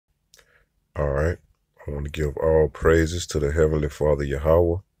All right. I want to give all praises to the Heavenly Father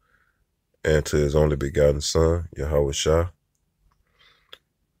Yahweh and to his only begotten Son, Yahweh Shah,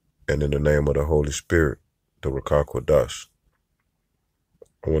 and in the name of the Holy Spirit, the Rakah Kodash.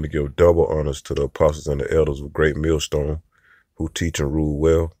 I want to give double honors to the apostles and the elders of Great Millstone who teach and rule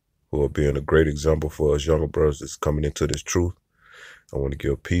well, who are being a great example for us younger brothers that's coming into this truth. I want to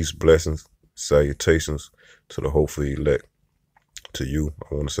give peace, blessings, salutations to the hopeful elect. To you,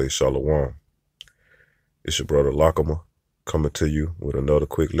 I want to say Shalom. It's your brother Lakama coming to you with another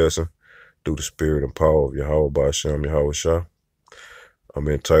quick lesson through the spirit and power of Yahweh Ba'Shem Yahweh Shah. I'm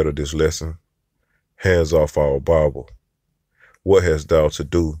entitled this lesson, Hands Off Our Bible. What hast thou to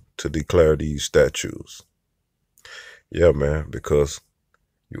do to declare these statutes? Yeah, man, because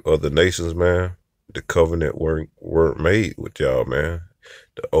you other nations, man, the covenant weren't made with y'all, man.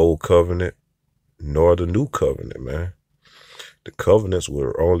 The old covenant nor the new covenant, man. The covenants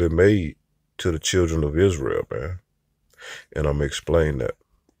were only made to the children of Israel, man. And I'm going to explain that.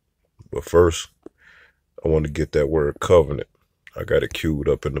 But first, I want to get that word covenant. I got it queued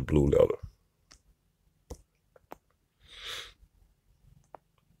up in the blue letter.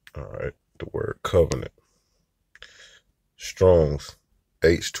 All right, the word covenant. Strong's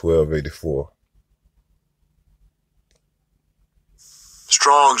H1284.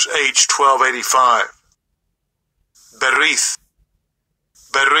 Strong's H1285. Berith.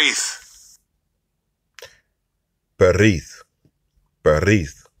 Berith. Berith.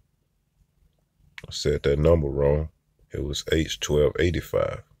 Berith. I said that number wrong. It was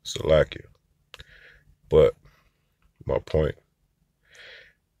H1285. Salakia. But my point.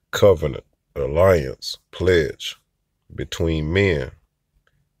 Covenant, alliance, pledge between men,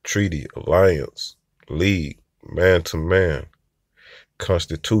 treaty, alliance, league, man to man,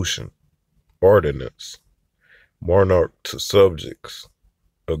 constitution, ordinance, monarch to subjects,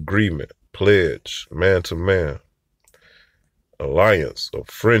 agreement, pledge, man to man, alliance of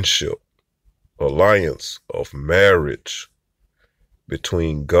friendship, alliance of marriage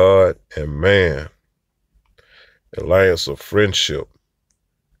between God and man, alliance of friendship,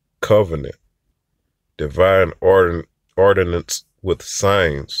 covenant, divine ordinance with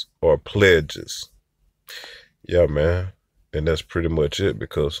signs or pledges. Yeah, man. And that's pretty much it,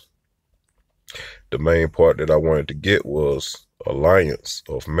 because the main part that I wanted to get was alliance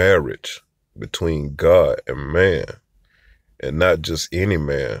of marriage between God and man, and not just any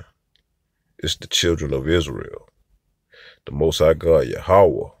man. It's the children of Israel. The Most High God,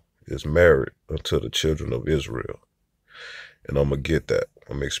 Yahweh, is married unto the children of Israel. And I'm going to get that.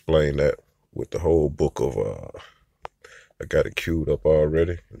 I'm going to explain that with the whole book of, I got it queued up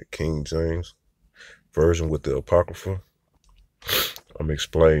already, the King James version with the Apocrypha. I'm going to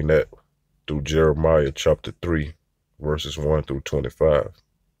explain that through Jeremiah chapter 3, verses 1 through 25.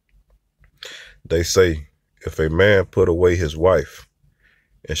 They say, if a man put away his wife,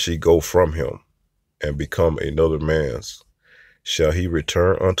 and she go from him, and become another man's, shall he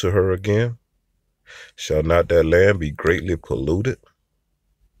return unto her again? Shall not that land be greatly polluted?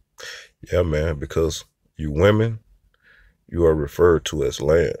 Yeah, man, because you women, you are referred to as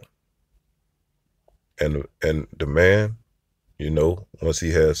land. And the man, once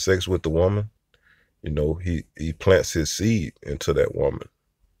he has sex with the woman, he plants his seed into that woman.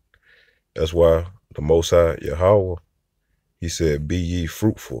 That's why the Most High Yahweh, he said, be ye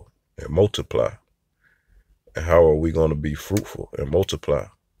fruitful and multiply. And how are we going to be fruitful and multiply?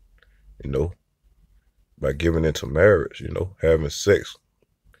 By giving into marriage, having sex.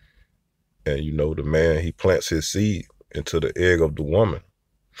 And, the man, he plants his seed into the egg of the woman,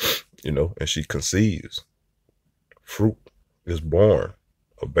 and she conceives. Fruit is born,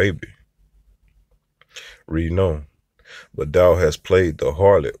 a baby. Read on. But thou hast played the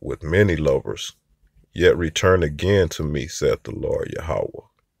harlot with many lovers, yet return again to me, saith the Lord Yahweh.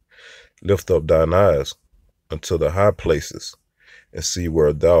 Lift up thine eyes unto the high places, and see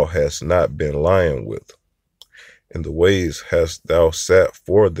where thou hast not been lying with. In the ways hast thou sat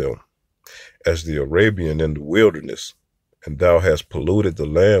for them, as the Arabian in the wilderness, and thou hast polluted the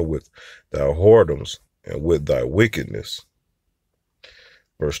land with thy whoredoms and with thy wickedness.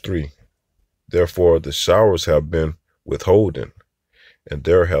 Verse 3, therefore the showers have been withholden, and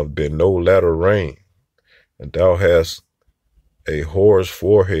there have been no latter rain, and thou hast a whore's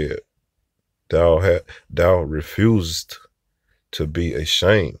forehead, thou refusest to be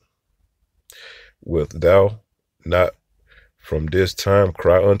ashamed. Wilt thou not from this time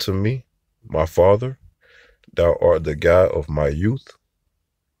cry unto me, my father? Thou art the God of my youth.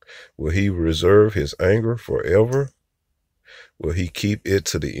 Will he reserve his anger forever? Will he keep it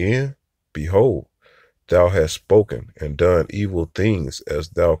to the end? Behold, thou hast spoken and done evil things as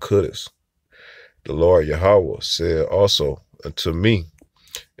thou couldest. The Lord Yahweh said also unto me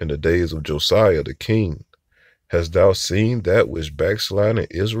in the days of Josiah the king, Hast thou seen that which backsliding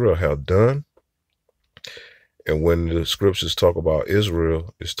Israel have done? And when the scriptures talk about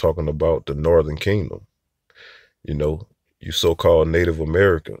Israel, it's talking about the northern kingdom. You know, you so-called Native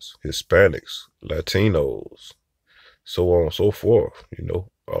Americans, Hispanics, Latinos, so on and so forth,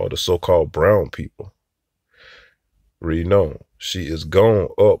 all the so-called brown people. Read on. She is gone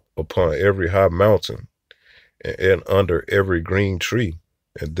up upon every high mountain and under every green tree,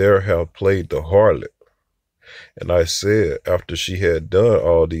 and there have played the harlot. And I said, after she had done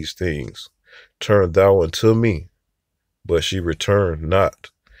all these things, Turn thou unto me. But she returned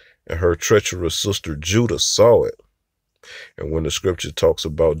not, and her treacherous sister Judah saw it. And when the scripture talks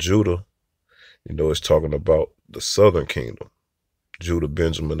about Judah, it's talking about the southern kingdom, Judah,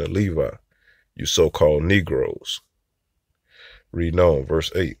 Benjamin, and Levi, you so-called Negroes. Read on,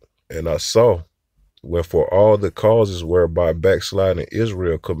 verse 8. And I saw, when for all the causes whereby backsliding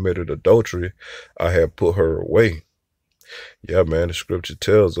Israel committed adultery, I had put her away. Yeah, man, the scripture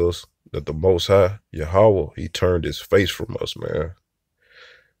tells us that the Most High, Yahweh, he turned his face from us, man,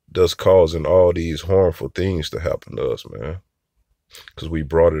 thus causing all these harmful things to happen to us, man, because we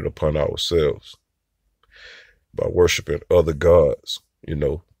brought it upon ourselves by worshiping other gods,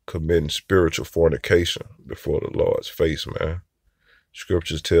 committing spiritual fornication before the Lord's face, man.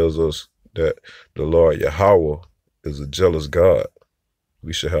 Scriptures tells us that the Lord Yahweh is a jealous God.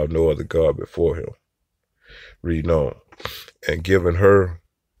 We should have no other God before him. Read on. And giving her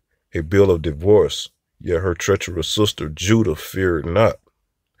a bill of divorce, yet her treacherous sister Judah feared not,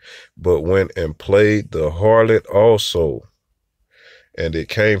 but went and played the harlot also. And it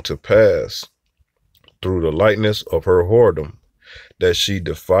came to pass, through the lightness of her whoredom, that she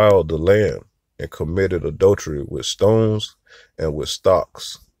defiled the land and committed adultery with stones and with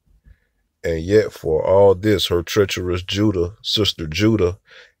stocks. And yet for all this her treacherous sister Judah,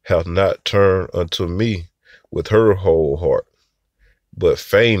 hath not turned unto me with her whole heart, but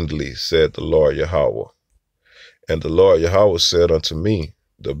feignedly, said the Lord Yahweh. And the Lord Yahweh said unto me,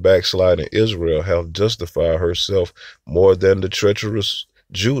 the backsliding Israel hath justified herself more than the treacherous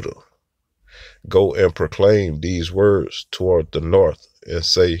Judah. Go and proclaim these words toward the north, and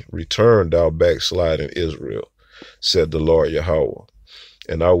say, Return, thou backsliding Israel, said the Lord Yahweh,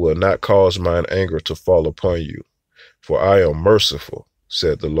 and I will not cause mine anger to fall upon you, for I am merciful,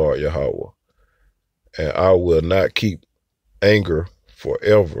 said the Lord Yahweh, and I will not keep anger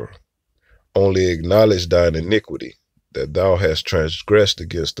forever. Only acknowledge thine iniquity, that thou hast transgressed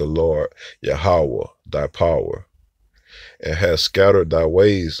against the Lord Yahweh, thy power, and hast scattered thy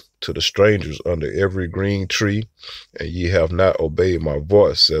ways to the strangers under every green tree, and ye have not obeyed my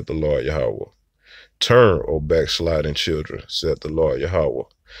voice, said the Lord Yahweh. Turn, O backsliding children, said the Lord Yahweh,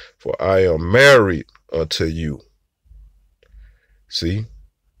 for I am married unto you. See,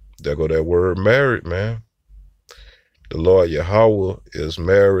 there go that word married, man. The Lord Yahweh is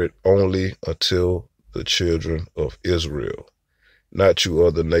married only until the children of Israel, not you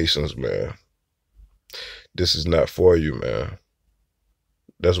other nations, man. This is not for you, man.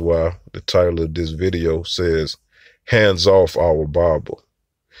 That's why the title of this video says, Hands off our Bible.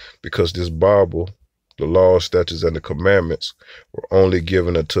 Because this Bible, the laws, statutes, and the commandments were only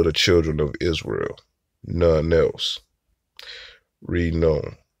given unto the children of Israel, none else. Read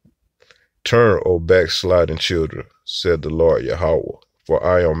on. Turn, O backsliding children, said the Lord Yahweh, for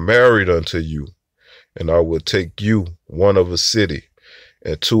I am married unto you, and I will take you, one of a city,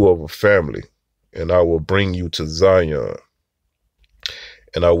 and two of a family, and I will bring you to Zion.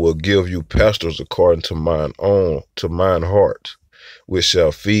 And I will give you pastors according to mine heart, which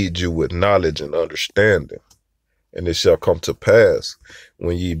shall feed you with knowledge and understanding. And it shall come to pass,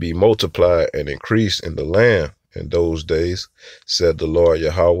 when ye be multiplied and increased in the land in those days, said the Lord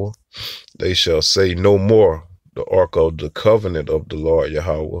Yahweh, they shall say no more, the ark of the covenant of the Lord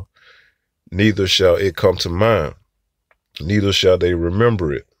Yahweh, neither shall it come to mind, neither shall they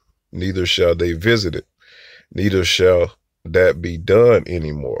remember it, neither shall they visit it, neither shall that be done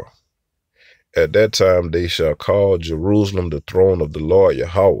anymore. At that time they shall call Jerusalem the throne of the Lord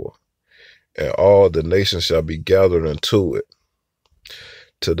Yahweh, and all the nations shall be gathered unto it,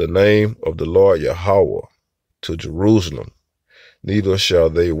 to the name of the Lord Yahweh, to Jerusalem. Neither shall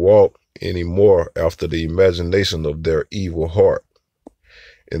they walk any more after the imagination of their evil heart.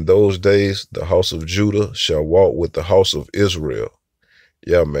 In those days the house of Judah shall walk with the house of Israel.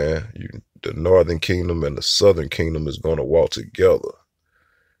 Yeah, man, the northern kingdom and the southern kingdom is going to walk together,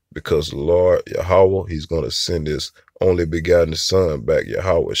 because the Lord Yahweh, he's going to send his only begotten son back,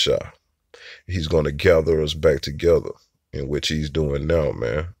 Yahweh Shah. He's going to gather us back together, in which he's doing now,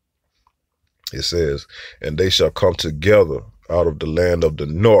 man. It says, and they shall come together out of the land of the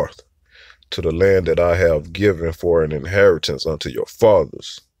north to the land that I have given for an inheritance unto your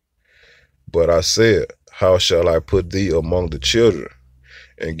fathers. But I said, how shall I put thee among the children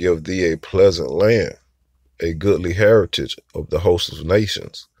and give thee a pleasant land, a goodly heritage of the host of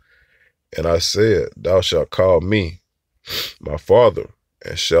nations? And I said, thou shalt call me my father,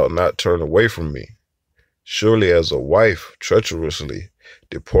 and shalt not turn away from me. Surely as a wife treacherously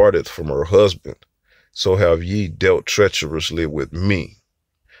departed from her husband, so have ye dealt treacherously with me,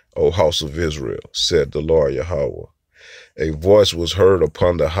 O house of Israel, said the Lord Yahweh. A voice was heard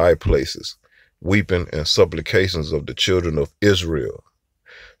upon the high places, weeping and supplications of the children of Israel,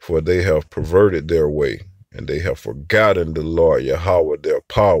 for they have perverted their way, and they have forgotten the Lord Yahweh their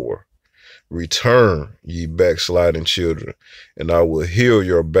power. Return, ye backsliding children, and I will heal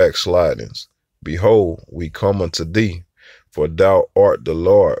your backslidings. Behold, we come unto thee, for thou art the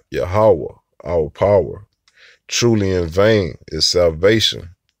Lord Yahweh, our power. Truly in vain is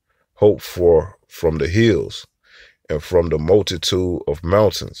salvation hoped for from the hills and from the multitude of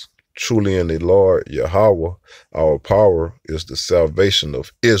mountains. Truly in the Lord Yahweh, our power is the salvation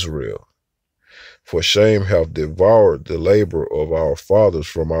of Israel. For shame hath devoured the labor of our fathers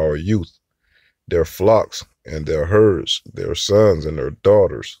from our youth, their flocks and their herds, their sons and their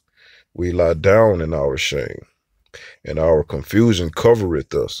daughters. We lie down in our shame, and our confusion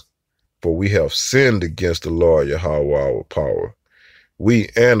covereth us. For we have sinned against the Lord Yahweh our power, we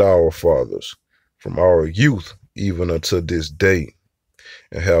and our fathers, from our youth even unto this day,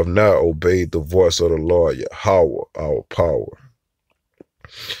 and have not obeyed the voice of the Lord Yahweh our power.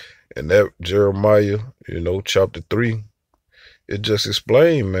 And that Jeremiah, chapter 3, it just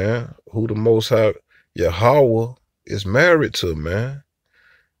explained, man, who the Most High Yahweh is married to, man.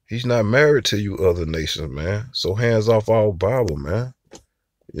 He's not married to you other nations, man. So hands off our Bible, man.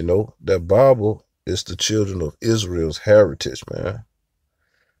 That Bible is the children of Israel's heritage, man.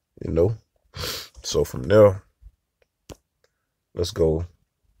 So from there, let's go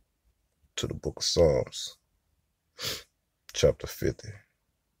to the book of Psalms, chapter 50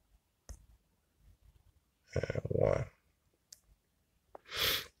 and 1.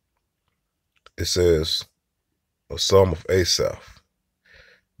 It says, a psalm of Asaph,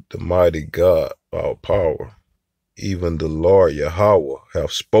 the mighty God, our power, even the Lord Yahweh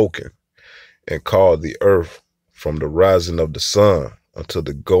hath spoken, and called the earth from the rising of the sun unto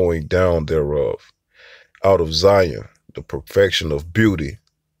the going down thereof. Out of Zion, the perfection of beauty,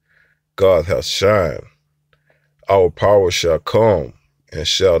 God hath shined. Our power shall come, and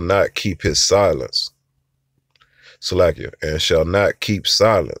shall not keep his silence. Salakia, and shall not keep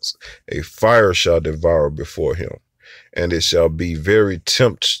silence. A fire shall devour before him, and it shall be very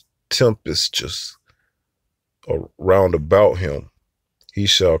tempestuous round about him. He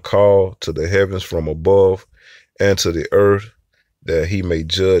shall call to the heavens from above, and to the earth, that he may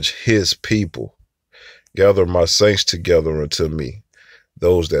judge his people. Gather my saints together unto me,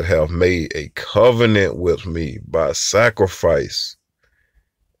 those that have made a covenant with me by sacrifice,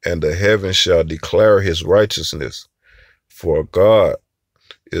 and the heavens shall declare his righteousness. For God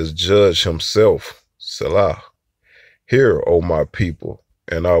is judge himself. Selah. Hear, O my people,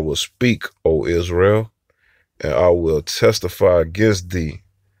 and I will speak, O Israel, and I will testify against thee.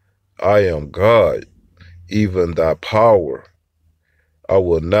 I am God, even thy power. I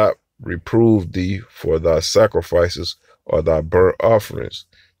will not reprove thee for thy sacrifices or thy burnt offerings,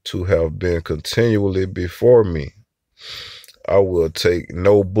 to have been continually before me. I will take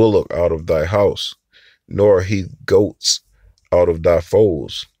no bullock out of thy house, nor heath goats out of thy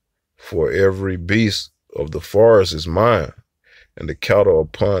folds. For every beast of the forest is mine, and the cattle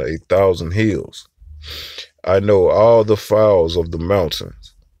upon 1,000 hills. I know all the fowls of the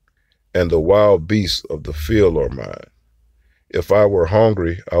mountains, and the wild beasts of the field are mine. If I were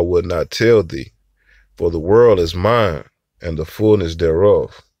hungry, I would not tell thee, for the world is mine, and the fullness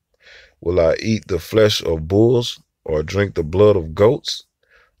thereof. Will I eat the flesh of bulls, or drink the blood of goats?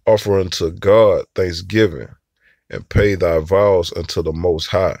 Offer unto God thanksgiving, and pay thy vows unto the Most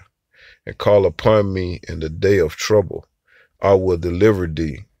High, and call upon me in the day of trouble. I will deliver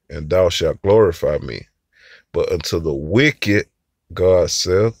thee, and thou shalt glorify me. But unto the wicked, God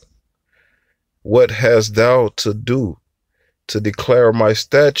saith, what hast thou to do to declare my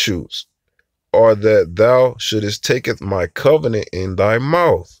statutes, or that thou shouldest taketh my covenant in thy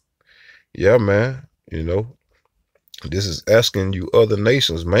mouth? Yeah, man, this is asking you other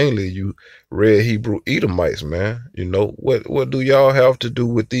nations, mainly you red Hebrew Edomites, man. What do y'all have to do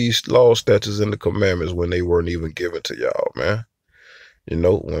with these law, statutes, and the commandments when they weren't even given to y'all, man?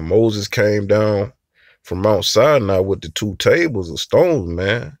 When Moses came down from Mount Sinai with the 2 tables of stones,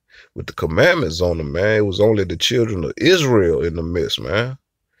 man, with the commandments on them, man. It was only the children of Israel in the midst, man.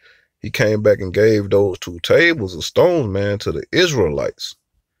 He came back and gave those 2 tables of stones, man, to the Israelites.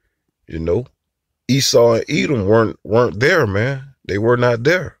 You know, Esau and Edom weren't there, man. They were not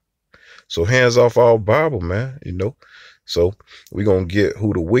there. So hands off our Bible, man, you know. So we're going to get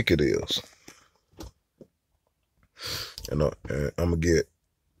who the wicked is. And I'm going to get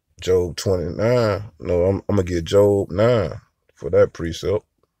Job 29. No, I'm going to get Job 9 for that precept.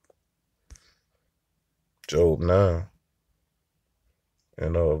 Job 9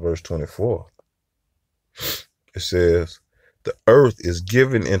 and verse 24. It says, the earth is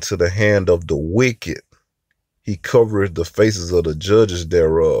given into the hand of the wicked. He covereth the faces of the judges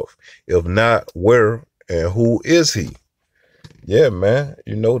thereof. If not, where and who is he? Yeah, man.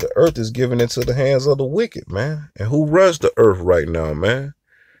 You know, the earth is given into the hands of the wicked, man. And who runs the earth right now, man?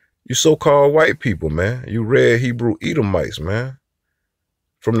 You so-called white people, man. You red Hebrew Edomites, man.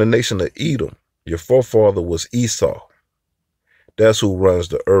 From the nation of Edom. Your forefather was Esau. That's who runs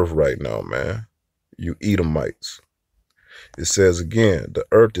the earth right now, man. You Edomites. It says again, the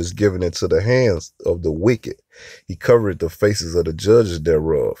earth is given into the hands of the wicked. He covered the faces of the judges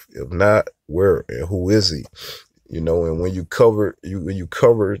thereof. If not, where and who is he? You know, and when you cover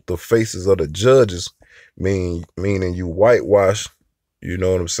the faces of the judges, meaning you whitewash, you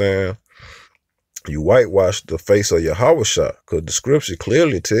know what I'm saying? You whitewash the face of Yahushua, because the scripture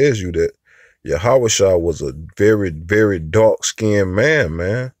clearly tells you that Yahushua was a very, very dark-skinned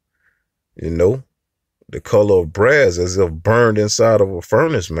man. You know, the color of brass, as if burned inside of a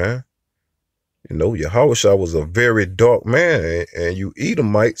furnace, man. You know, Yahushua was a very dark man, and you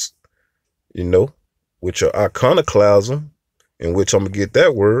Edomites, you know, with your iconoclasm, in which I'm going to get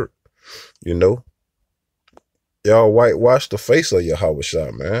that word, you know, y'all whitewash the face of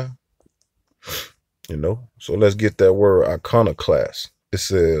Yahushua, man. You know, so let's get that word iconoclast. It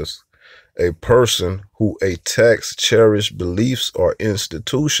says, a person who attacks cherished beliefs or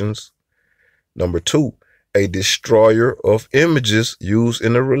institutions. Number 2, a destroyer of images used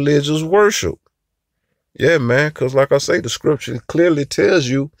in a religious worship. Yeah, man, because like I say, the scripture clearly tells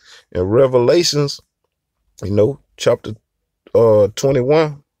you in Revelations, you know, chapter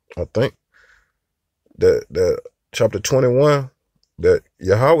 21, I think, that chapter 21, that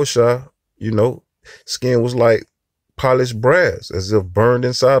Yahushua, you know, skin was like polished brass, as if burned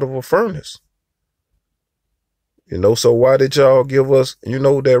inside of a furnace. You know, so why did y'all give us, you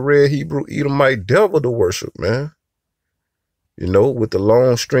know, that red Hebrew Edomite devil to worship, man? You know, with the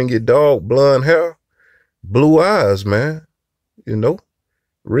long, stringy dog, blonde hair, blue eyes, man. You know,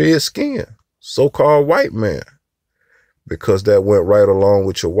 red skin, so-called white man. Because that went right along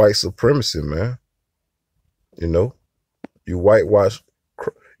with your white supremacy, man. You know, you whitewash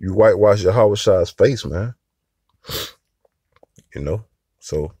Yahushua's face, man. You know,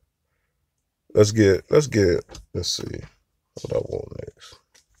 so let's see what I want next.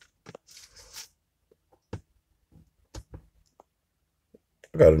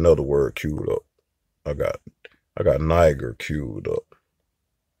 I got another word queued up. I got Niger queued up.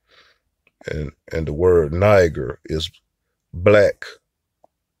 And the word Niger is black,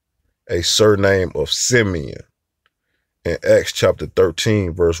 a surname of Simeon. In Acts chapter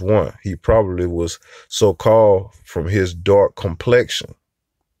 13, verse 1, he probably was so called from his dark complexion.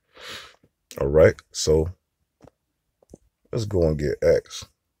 All right, so let's go and get Acts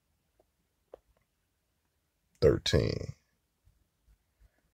 13.